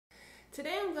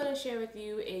Today I'm going to share with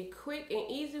you a quick and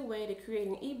easy way to create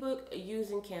an ebook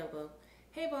using Canva.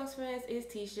 Hey boss friends,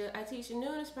 it's Tisha. I teach new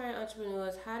and aspiring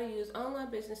entrepreneurs how to use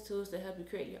online business tools to help you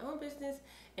create your own business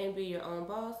and be your own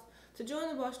boss. To join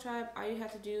the boss tribe, all you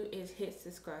have to do is hit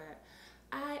subscribe.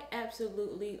 I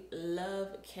absolutely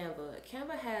love Canva.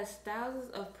 Canva has thousands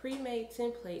of pre-made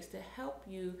templates to help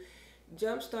you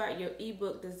jumpstart your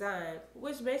ebook design,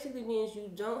 which basically means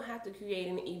you don't have to create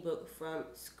an ebook from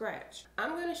scratch.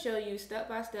 I'm going to show you step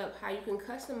by step how you can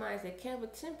customize a Canva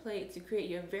template to create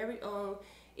your very own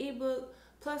ebook.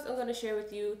 Plus, I'm going to share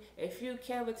with you a few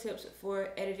Canva tips for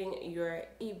editing your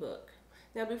ebook.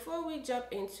 Now, before we jump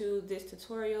into this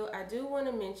tutorial, I do want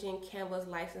to mention Canva's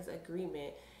license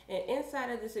agreement. And inside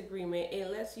of this agreement,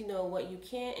 it lets you know what you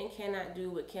can and cannot do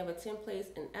with Canva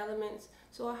templates and elements.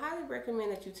 So I highly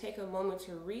recommend that you take a moment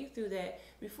to read through that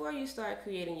before you start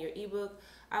creating your ebook.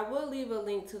 I will leave a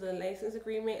link to the license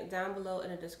agreement down below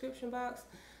in the description box.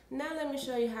 Now let me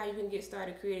show you how you can get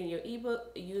started creating your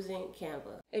ebook using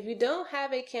Canva. If you don't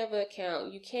have a Canva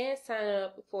account, you can sign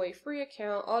up for a free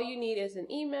account. All you need is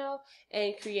an email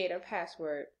and create a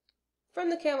password. From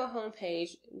the Canva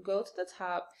homepage, go to the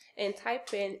top and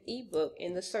type in ebook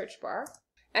in the search bar.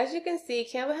 As you can see,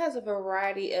 Canva has a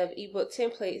variety of ebook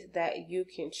templates that you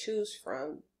can choose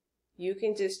from. You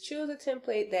can just choose a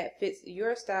template that fits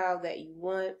your style that you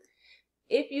want.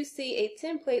 If you see a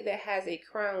template that has a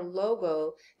crown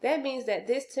logo, that means that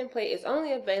this template is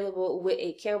only available with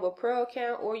a Canva Pro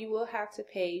account, or you will have to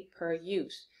pay per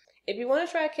use. If you want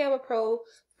to try Canva Pro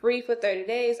free for 30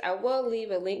 days, I will leave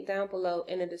a link down below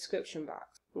in the description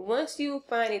box. Once you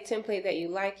find a template that you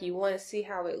like, you want to see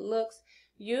how it looks,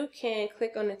 you can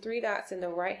click on the three dots in the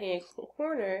right hand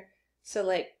corner,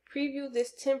 select preview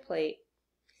this template,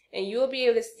 and you'll be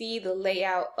able to see the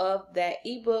layout of that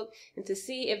ebook and to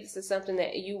see if this is something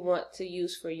that you want to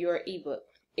use for your ebook.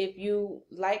 If you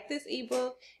like this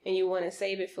ebook and you want to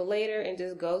save it for later and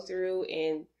just go through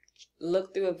and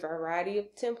look through a variety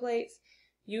of templates,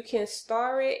 you can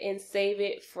star it and save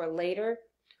it for later.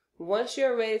 Once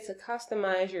you're ready to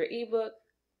customize your ebook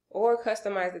or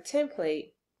customize the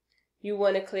template, you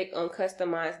want to click on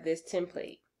customize this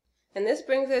template. And this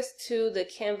brings us to the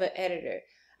Canva editor.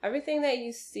 Everything that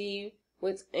you see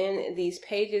within these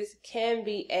pages can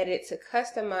be edited to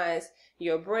customize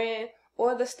your brand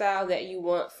or the style that you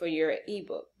want for your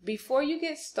ebook. Before you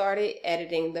get started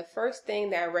editing, the first thing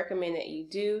that I recommend that you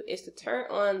do is to turn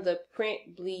on the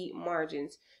print bleed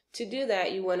margins. To do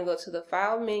that, you want to go to the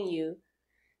file menu,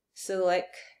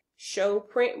 select show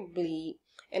print bleed,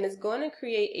 and it's going to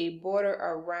create a border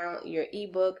around your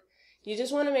ebook. You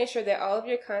just want to make sure that all of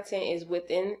your content is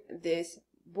within this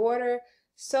border.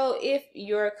 So if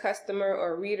your customer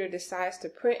or reader decides to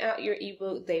print out your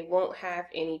ebook, they won't have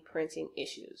any printing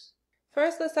issues.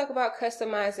 First, let's talk about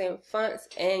customizing fonts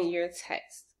and your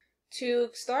text. To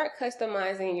start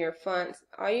customizing your fonts,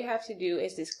 all you have to do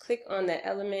is just click on that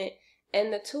element,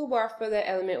 and the toolbar for that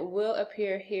element will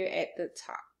appear here at the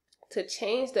top. To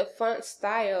change the font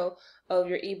style of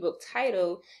your ebook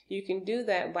title, you can do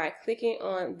that by clicking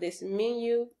on this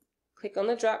menu. Click on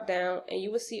the drop down and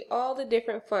you will see all the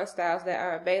different font styles that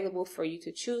are available for you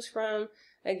to choose from.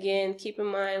 Again, keep in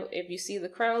mind, if you see the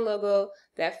crown logo,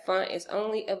 that font is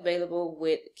only available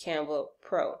with Canva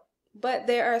Pro. But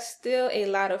there are still a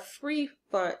lot of free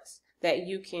fonts that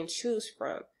you can choose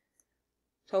from.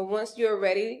 So once you're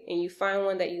ready and you find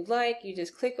one that you like, you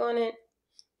just click on it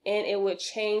and it will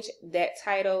change that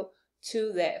title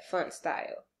to that font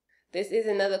style. This is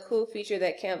another cool feature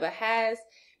that Canva has.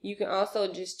 You can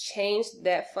also just change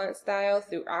that font style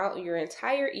throughout your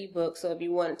entire ebook. So if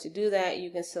you wanted to do that, you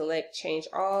can select change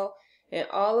all, and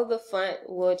all of the font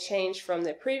will change from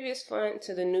the previous font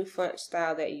to the new font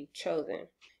style that you've chosen.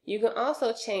 You can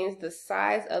also change the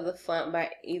size of the font by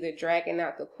either dragging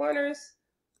out the corners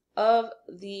of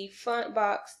the font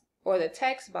box or the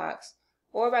text box,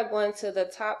 or by going to the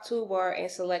top toolbar and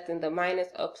selecting the minus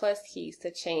or plus keys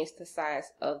to change the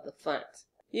size of the font.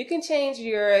 You can change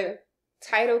your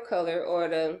title color or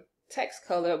the text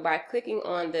color by clicking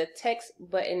on the text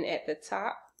button at the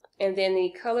top, and then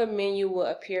the color menu will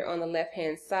appear on the left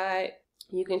hand side.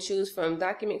 You can choose from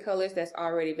document colors that's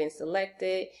already been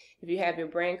selected. If you have your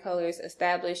brand colors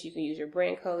established, you can use your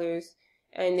brand colors,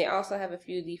 and they also have a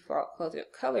few default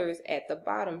colors at the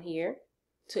bottom here.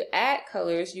 To add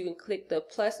colors, you can click the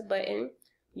plus button.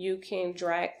 You can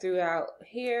drag throughout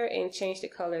here and change the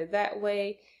color that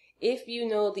way. If you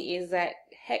know the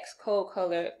exact hex code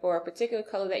color for a particular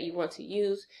color that you want to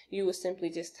use, you will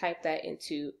simply just type that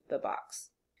into the box.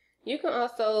 You can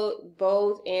also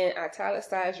bold and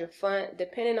italicize your font.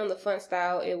 Depending on the font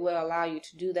style, it will allow you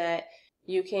to do that.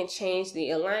 You can change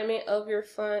the alignment of your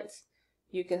fonts.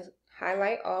 You can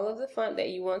highlight all of the font that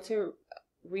you want to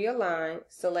realign,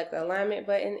 select the alignment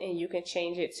button, and you can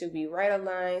change it to be right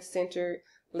aligned, centered,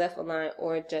 left aligned,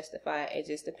 or justified. It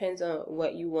just depends on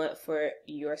what you want for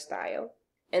your style.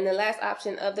 And the last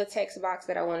option of the text box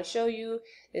that I want to show you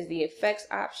is the effects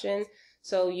option.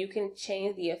 So you can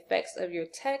change the effects of your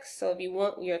text. So if you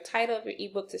want your title of your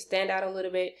ebook to stand out a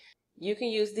little bit, you can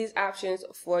use these options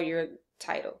for your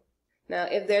title. Now,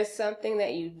 if there's something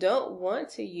that you don't want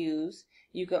to use,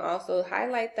 you can also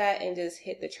highlight that and just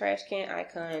hit the trash can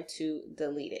icon to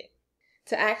delete it.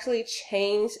 To actually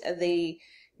change the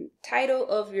title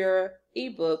of your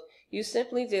ebook, you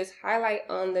simply just highlight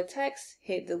on the text,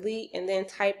 hit delete, and then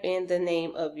type in the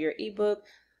name of your ebook.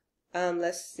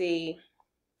 Let's say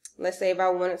if I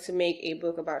wanted to make a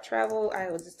book about travel,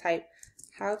 I would just type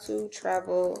how to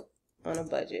travel on a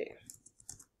budget.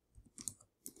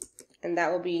 And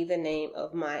that will be the name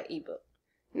of my ebook.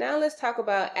 Now let's talk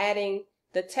about adding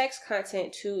the text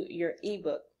content to your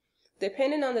ebook.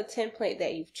 Depending on the template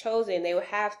that you've chosen, they will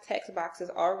have text boxes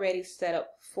already set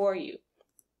up for you.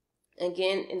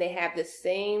 Again, and they have the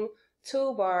same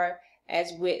toolbar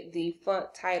as with the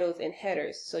font titles and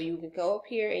headers. So you can go up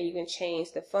here and you can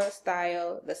change the font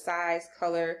style, the size,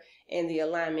 color, and the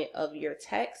alignment of your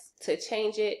text. To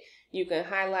change it, you can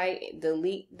highlight,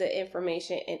 delete the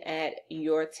information, and add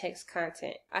your text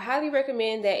content. I highly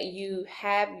recommend that you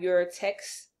have your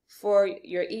text for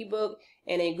your ebook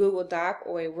in a Google Doc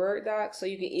or a Word doc so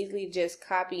you can easily just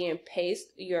copy and paste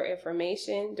your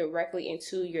information directly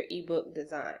into your ebook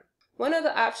design. One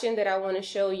other option that I want to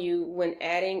show you when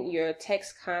adding your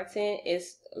text content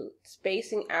is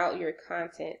spacing out your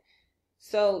content.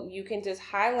 So you can just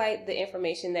highlight the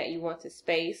information that you want to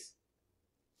space,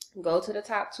 go to the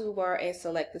top toolbar and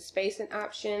select the spacing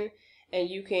option, and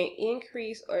you can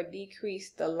increase or decrease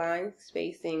the line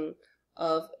spacing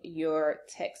of your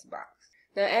text box.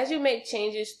 Now, as you make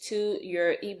changes to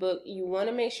your ebook, you want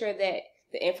to make sure that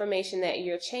the information that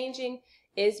you're changing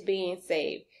is being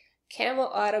saved.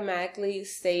 Canva automatically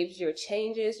saves your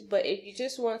changes, but if you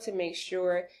just want to make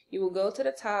sure, you will go to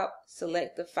the top,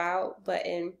 select the file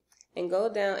button, and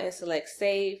go down and select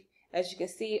save. As you can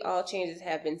see, all changes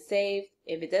have been saved.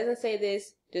 If it doesn't say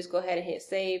this, just go ahead and hit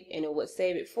save and it will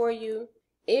save it for you.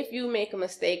 If you make a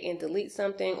mistake and delete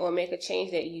something or make a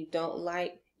change that you don't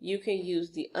like, you can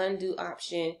use the undo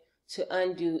option to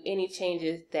undo any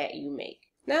changes that you make.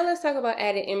 Now let's talk about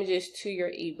adding images to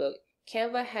your ebook.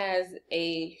 Canva has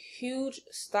a huge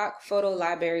stock photo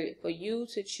library for you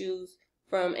to choose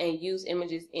from and use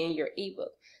images in your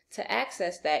ebook. To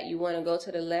access that, you want to go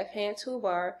to the left-hand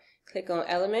toolbar, click on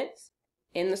Elements.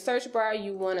 In the search bar,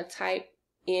 you want to type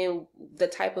in the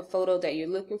type of photo that you're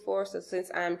looking for. So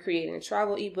since I'm creating a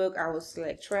travel ebook, I will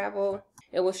select travel.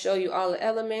 It will show you all the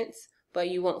elements, but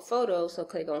you want photos, so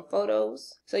click on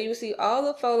Photos. So you will see all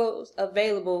the photos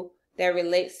available that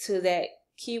relates to that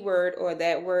keyword or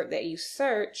that word that you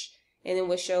search, and it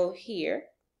will show here.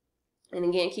 And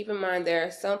again, keep in mind there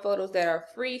are some photos that are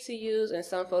free to use and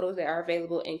some photos that are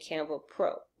available in Canva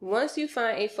Pro. Once you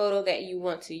find a photo that you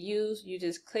want to use, you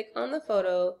just click on the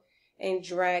photo and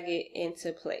drag it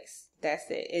into place. That's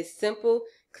it. It's simple,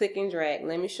 click and drag.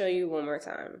 Let me show you one more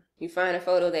time. You find a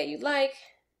photo that you like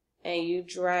and you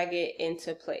drag it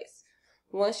into place.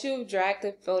 Once you've dragged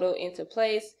the photo into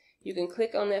place, you can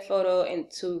click on that photo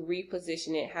and to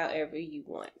reposition it however you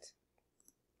want.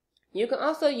 You can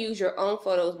also use your own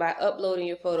photos by uploading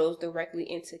your photos directly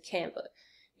into Canva.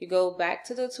 You go back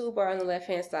to the toolbar on the left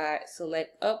hand side,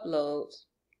 select Uploads,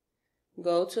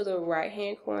 go to the right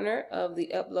hand corner of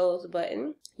the Uploads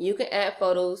button. You can add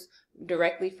photos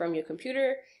directly from your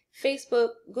computer,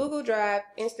 Facebook, Google Drive,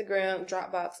 Instagram,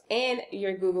 Dropbox, and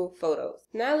your Google Photos.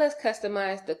 Now let's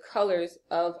customize the colors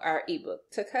of our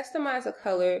ebook. To customize a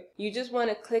color, you just want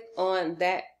to click on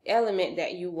that element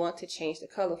that you want to change the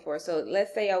color for. So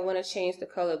let's say I want to change the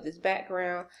color of this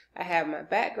background. I have my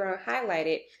background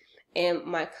highlighted and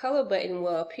my color button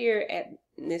will appear at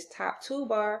this top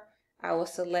toolbar. I will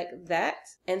select that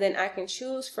and then I can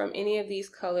choose from any of these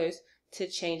colors to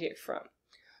change it from.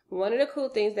 One of the cool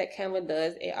things that Canva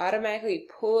does, it automatically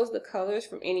pulls the colors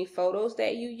from any photos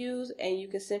that you use, and you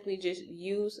can simply just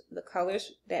use the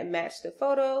colors that match the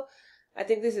photo. I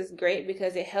think this is great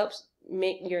because it helps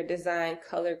make your design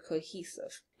color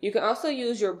cohesive. You can also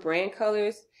use your brand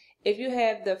colors. If you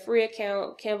have the free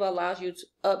account, Canva allows you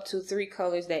up to 3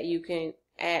 colors that you can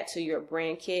add to your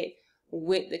brand kit.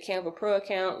 With the Canva Pro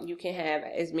account, you can have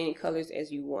as many colors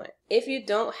as you want. If you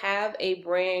don't have a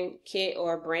brand kit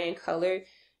or a brand color,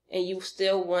 and you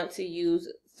still want to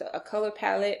use a color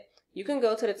palette, you can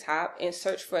go to the top and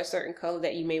search for a certain color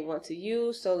that you may want to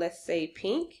use. So let's say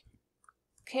pink.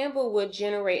 Canva will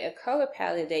generate a color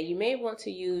palette that you may want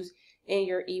to use in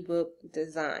your ebook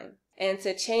design. And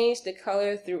to change the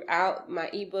color throughout my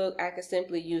ebook, I can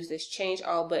simply use this change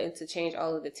all button to change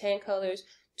all of the 10 colors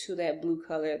to that blue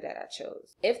color that I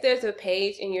chose. If there's a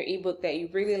page in your ebook that you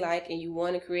really like and you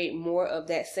want to create more of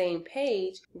that same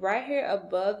page, right here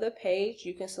above the page,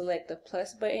 you can select the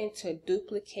plus button to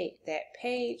duplicate that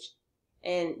page,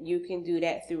 and you can do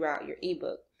that throughout your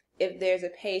ebook. If there's a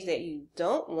page that you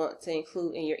don't want to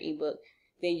include in your ebook,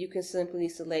 then you can simply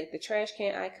select the trash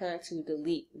can icon to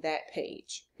delete that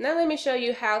page. Now let me show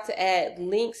you how to add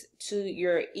links to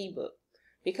your ebook.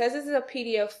 Because this is a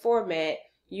PDF format,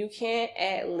 you can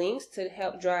add links to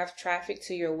help drive traffic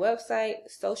to your website,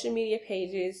 social media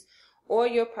pages, or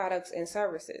your products and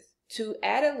services. To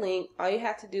add a link, all you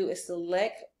have to do is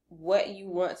select what you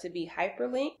want to be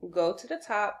hyperlinked. Go to the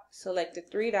top, select the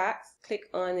 3 dots, click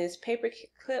on this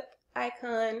paperclip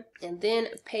icon, and then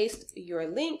paste your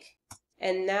link.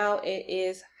 And now it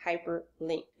is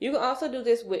hyperlinked. You can also do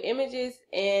this with images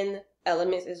and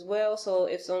elements as well. So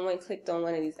if someone clicked on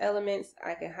one of these elements,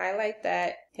 I can highlight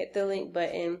that, hit the link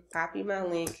button, copy my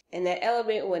link, and that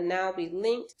element will now be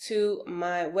linked to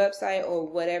my website or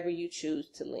whatever you choose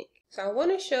to link. So I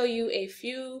want to show you a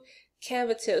few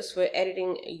Canva tips for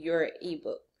editing your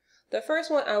ebook. The first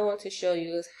one I want to show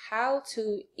you is how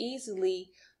to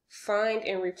easily find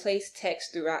and replace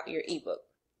text throughout your ebook.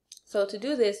 So to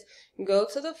do this, go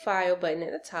to the File button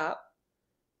at the top,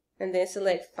 and then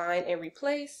select Find and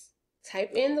Replace.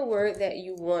 Type in the word that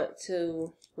you want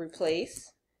to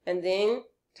replace, and then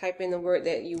type in the word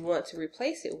that you want to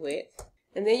replace it with.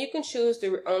 And then you can choose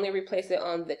to only replace it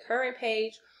on the current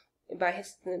page by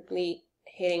simply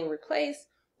hitting Replace,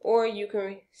 or you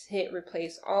can hit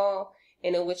Replace All,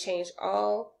 and it will change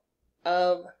all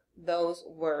of those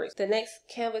words. The next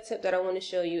Canva tip that I want to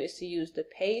show you is to use the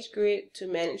page grid to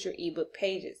manage your ebook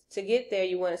pages. To get there,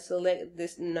 you want to select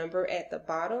this number at the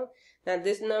bottom. Now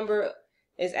this number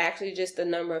is actually just the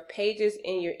number of pages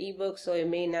in your ebook, so it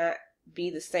may not be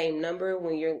the same number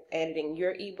when you're editing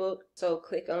your ebook. So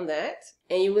click on that,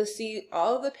 and you will see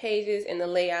all of the pages and the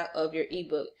layout of your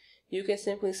ebook. You can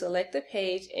simply select the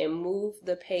page and move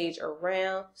the page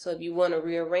around. So if you want to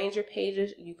rearrange your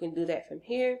pages, you can do that from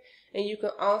here. And you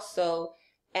can also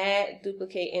add,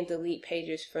 duplicate, and delete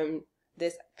pages from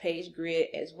this page grid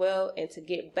as well. And to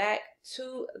get back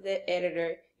to the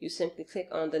editor, you simply click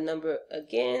on the number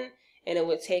again, and it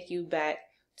will take you back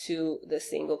to the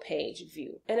single page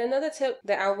view. And another tip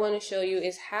that I want to show you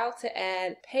is how to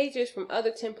add pages from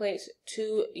other templates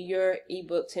to your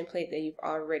ebook template that you've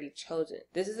already chosen.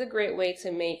 This is a great way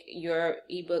to make your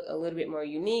ebook a little bit more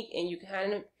unique, and you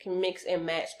can mix and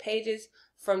match pages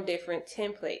from different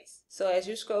templates. So as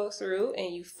you scroll through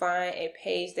and you find a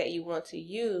page that you want to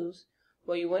use,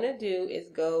 what you want to do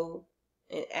is go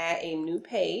and add a new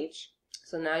page.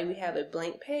 So now you have a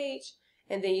blank page,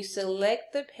 and then you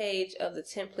select the page of the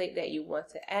template that you want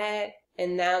to add,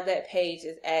 and now that page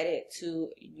is added to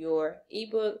your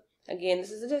ebook. Again,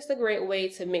 this is just a great way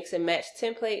to mix and match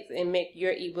templates and make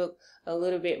your ebook a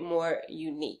little bit more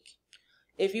unique.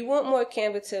 If you want more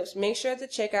Canva tips, make sure to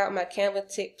check out my Canva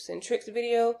tips and tricks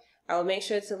video. I will make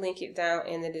sure to link it down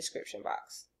in the description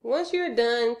box. Once you're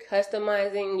done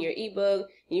customizing your ebook,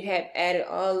 you have added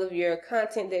all of your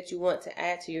content that you want to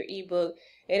add to your ebook,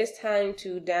 it is time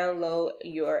to download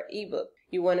your ebook.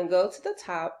 You want to go to the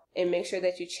top and make sure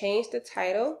that you change the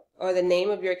title or the name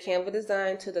of your Canva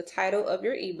design to the title of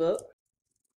your ebook.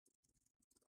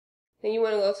 Then you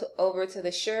want to go over to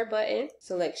the Share button,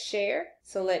 select Share,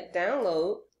 select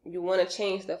Download. You want to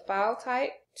change the file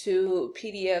type to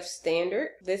PDF Standard.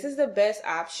 This is the best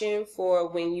option for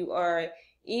when you are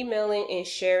emailing and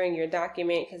sharing your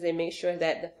document, because it makes sure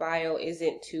that the file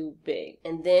isn't too big.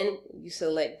 And then you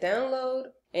select Download,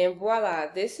 and voila,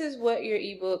 this is what your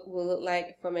ebook will look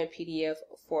like from a PDF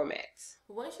format.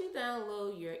 Once you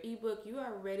download your ebook, you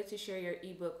are ready to share your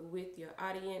ebook with your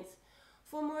audience.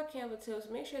 For more Canva tips,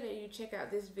 make sure that you check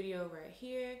out this video right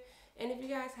here. And if you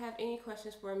guys have any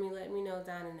questions for me, let me know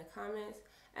down in the comments.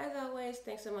 As always,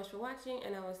 thanks so much for watching,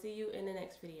 and I will see you in the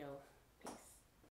next video.